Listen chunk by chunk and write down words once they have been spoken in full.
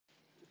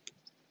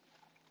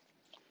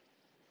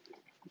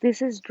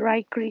This is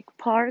Dry Creek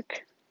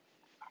Park.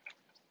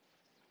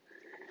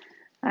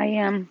 I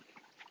am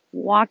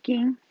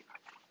walking.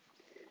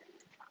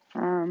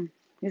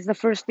 It's the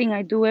first thing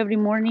I do every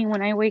morning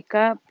when I wake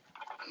up.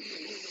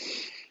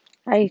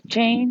 I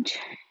change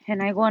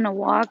and I go on a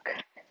walk.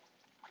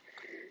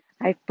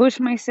 I push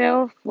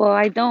myself. Well,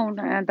 I don't.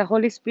 The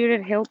Holy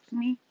Spirit helps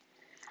me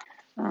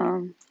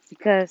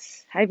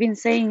because I've been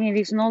saying it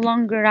is no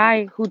longer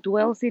I who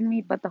dwells in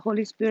me, but the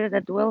Holy Spirit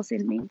that dwells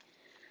in me.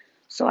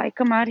 So I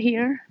come out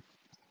here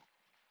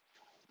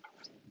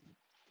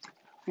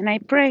and I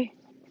pray.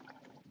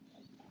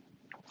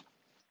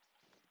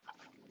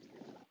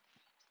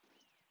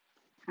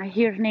 I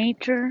hear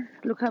nature.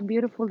 Look how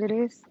beautiful it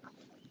is.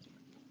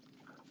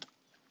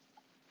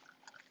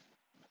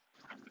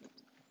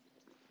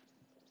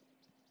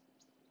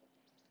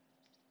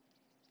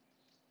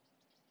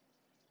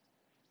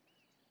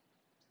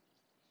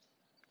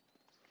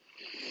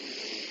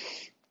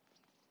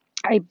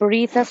 I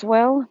breathe as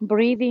well.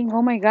 Breathing.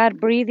 Oh my God,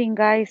 breathing,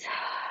 guys.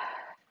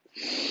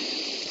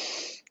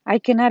 I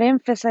cannot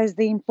emphasize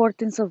the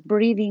importance of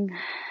breathing.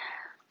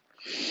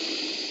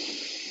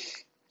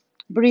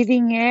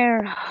 Breathing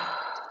air,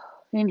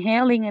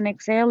 inhaling and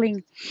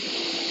exhaling.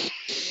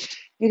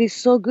 It is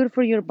so good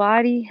for your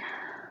body,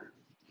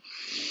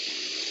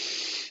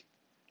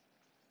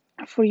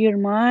 for your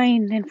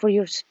mind, and for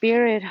your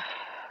spirit.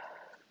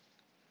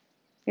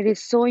 It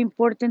is so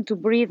important to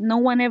breathe. No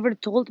one ever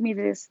told me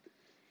this.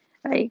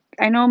 Like,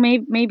 I know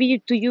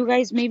maybe to you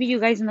guys, maybe you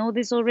guys know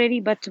this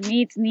already, but to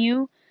me it's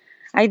new.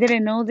 I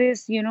didn't know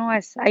this,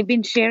 as I've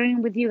been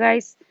sharing with you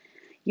guys.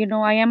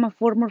 I am a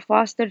former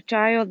foster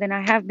child and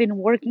I have been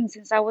working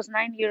since I was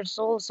 9 years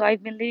old. So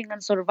I've been living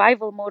in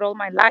survival mode all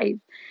my life.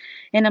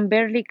 And I'm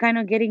barely kind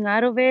of getting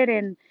out of it.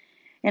 And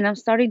I'm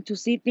starting to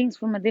see things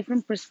from a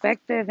different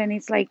perspective. And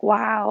it's like,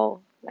 wow,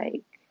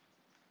 like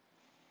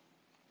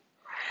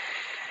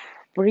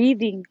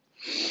breathing.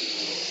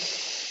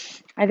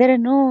 I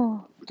didn't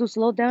know to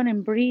slow down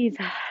and breathe.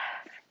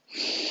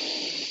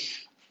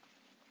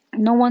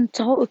 No one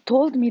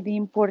told me the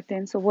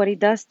importance of what it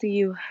does to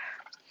you.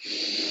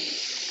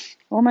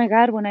 Oh my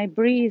God, when I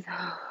breathe,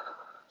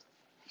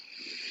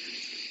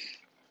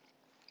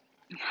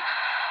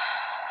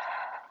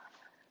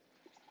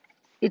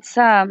 it's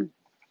a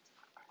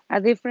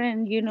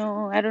different,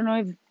 I don't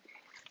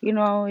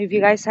know if you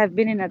guys have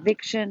been in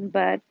addiction,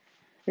 but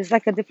it's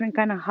like a different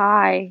kind of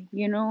high,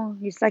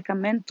 it's like a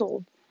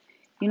mental,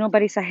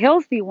 but it's a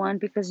healthy one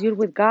because you're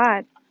with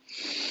God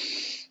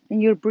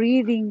and you're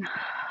breathing.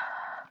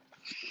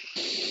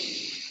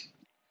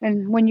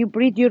 And when you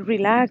breathe, you're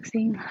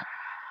relaxing.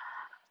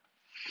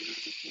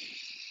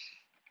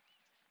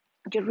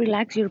 You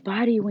relax your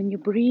body when you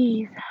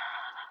breathe.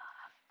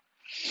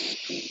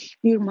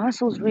 Your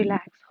muscles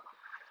relax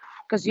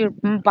because your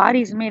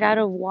body is made out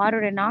of water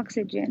and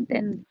oxygen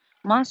and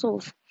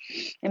muscles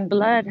and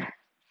blood.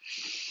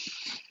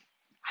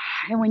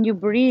 And when you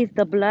breathe,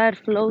 the blood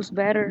flows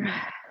better.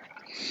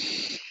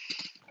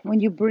 When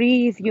you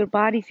breathe, your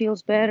body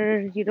feels better,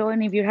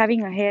 and if you're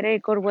having a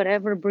headache or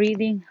whatever,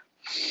 breathing.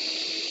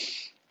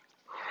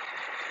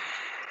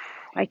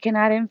 I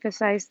cannot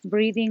emphasize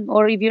breathing.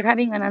 Or if you're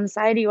having an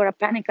anxiety or a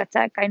panic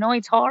attack, I know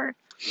it's hard.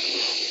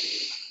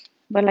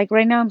 But like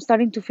right now, I'm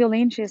starting to feel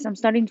anxious. I'm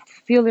starting to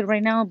feel it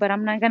right now, but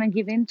I'm not going to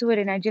give into it.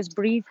 And I just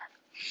breathe.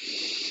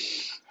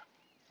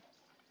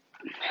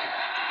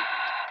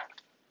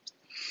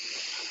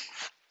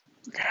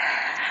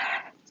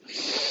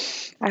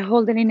 I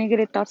hold any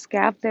negative thoughts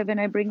captive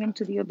and I bring them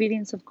to the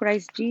obedience of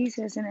Christ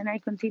Jesus. And then I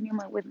continue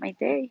with my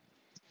day.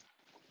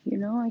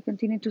 I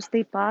continue to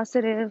stay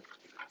positive.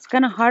 It's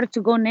kind of hard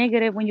to go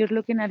negative when you're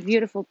looking at a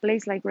beautiful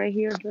place like right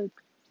here. Look,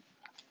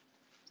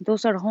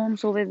 those are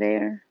homes over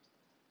there.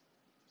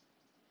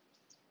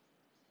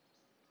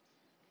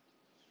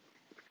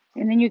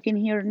 And then you can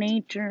hear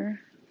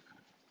nature.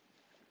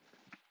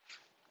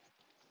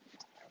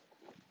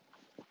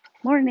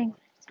 Morning.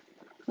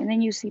 And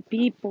then you see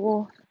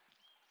people.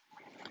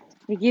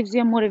 It gives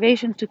you a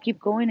motivation to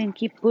keep going and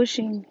keep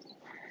pushing.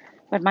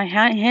 But my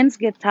hands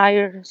get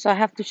tired, so I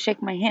have to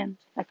shake my hand.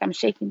 Like I'm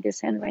shaking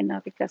this hand right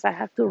now because I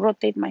have to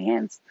rotate my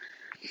hands.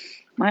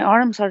 My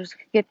arms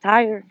get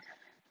tired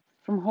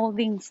from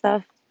holding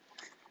stuff.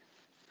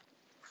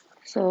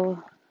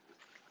 So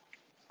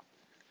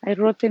I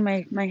rotate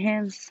my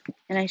hands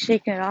and I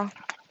shake it off.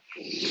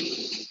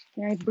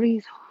 And I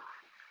breathe.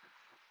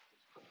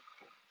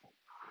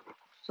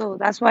 So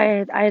that's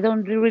why I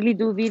don't really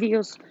do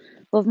videos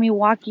of me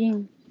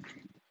walking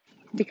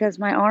because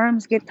my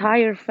arms get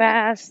tired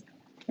fast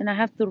and I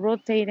have to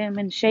rotate them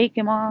and shake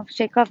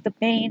off the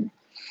pain.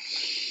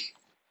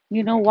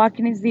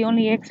 Walking is the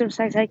only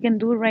exercise I can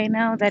do right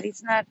now that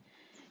it's not,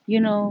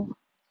 you know,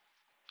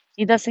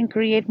 it doesn't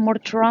create more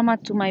trauma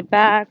to my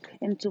back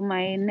and to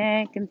my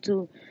neck and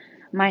to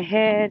my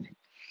head,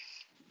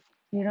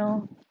 you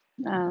know.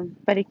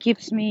 But it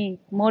keeps me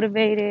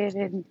motivated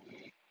and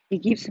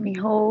it gives me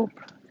hope.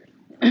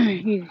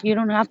 You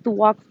don't have to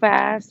walk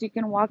fast. You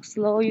can walk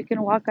slow. You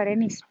can walk at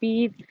any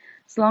speed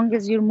as long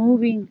as you're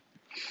moving,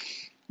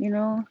 you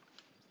know.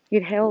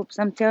 It helps.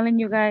 I'm telling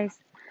you guys,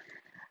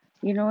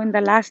 in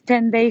the last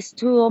 10 days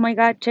too. Oh my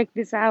God, check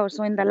this out.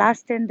 So in the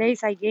last 10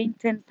 days, I gained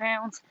 10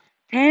 pounds.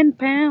 10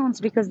 pounds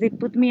because they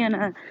put me on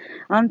a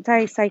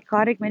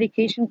antipsychotic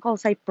medication called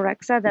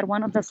Cyprexa, that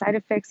one of the side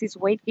effects is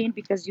weight gain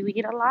because you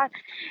eat a lot.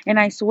 And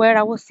I swear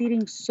I was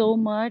eating so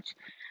much.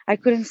 I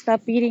couldn't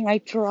stop eating. I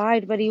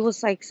tried, but it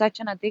was like such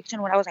an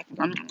addiction where I was like,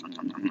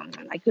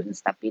 I couldn't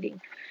stop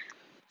eating.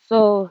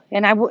 So,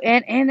 and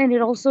then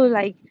it also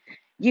like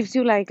gives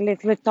you like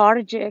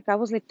lethargic. I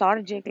was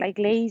lethargic, like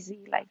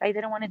lazy, like I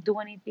didn't want to do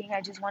anything.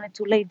 I just wanted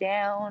to lay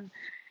down.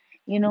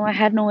 I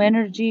had no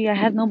energy. I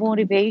had no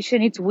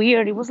motivation. It's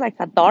weird. It was like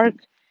a dark,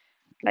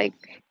 like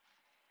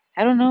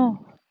I don't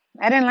know.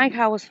 I didn't like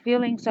how I was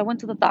feeling, so I went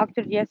to the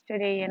doctor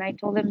yesterday and I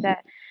told him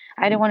that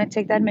I didn't want to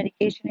take that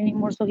medication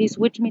anymore. So he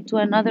switched me to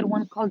another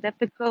one called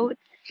Depakote.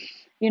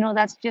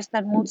 That's just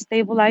that mood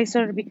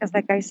stabilizer because,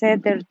 like I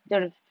said,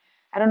 they're.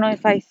 I don't know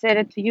if I said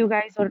it to you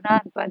guys or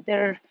not, but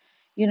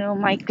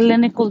my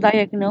clinical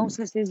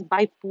diagnosis is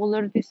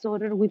bipolar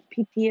disorder with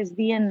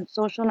PTSD and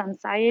social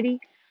anxiety.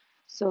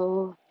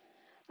 So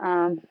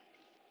um,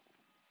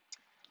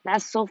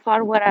 that's so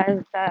far what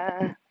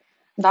the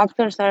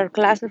doctors are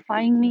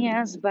classifying me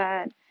as.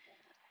 But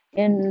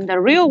in the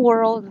real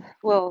world,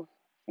 well,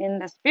 in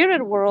the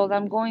spirit world,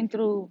 I'm going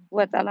through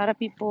what a lot of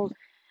people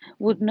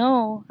would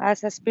know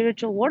as a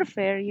spiritual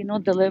warfare,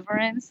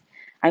 deliverance.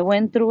 I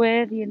went through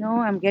it,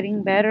 I'm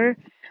getting better.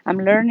 I'm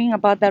learning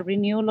about the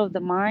renewal of the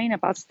mind,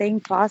 about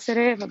staying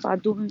positive,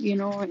 about doing,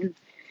 and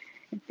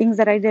things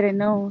that I didn't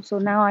know. So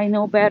now I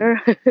know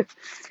better.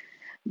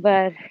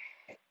 But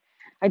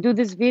I do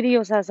these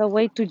videos as a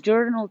way to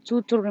journal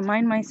too, to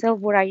remind myself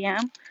where I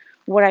am,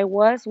 where I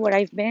was, where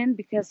I've been,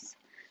 because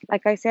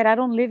like I said, I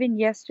don't live in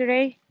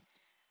yesterday.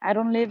 I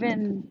don't live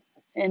in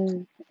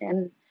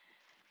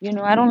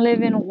I don't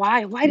live in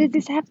why did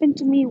this happen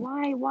to me?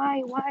 Why?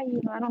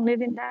 I don't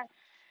live in that.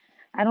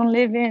 I don't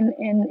live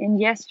in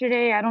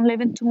yesterday. I don't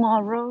live in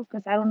tomorrow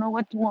because I don't know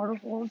what tomorrow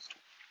holds.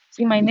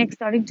 See my neck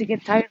starting to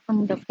get tired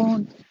from the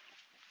phone.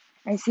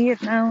 I see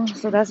it now,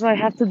 so that's why I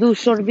have to do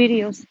short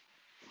videos.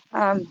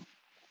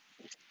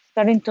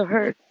 Starting to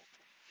hurt.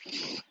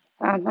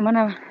 I'm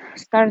gonna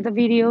stop the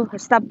video.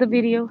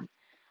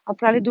 I'll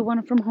probably do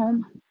one from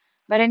home.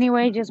 But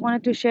anyway, just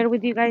wanted to share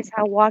with you guys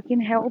how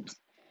walking helps.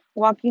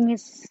 Walking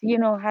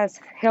has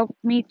helped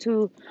me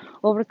to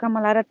overcome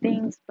a lot of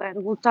things. But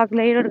we'll talk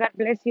later. God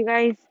bless you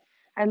guys.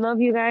 I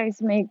love you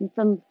guys. May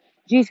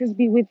Jesus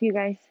be with you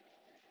guys.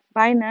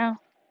 Bye now.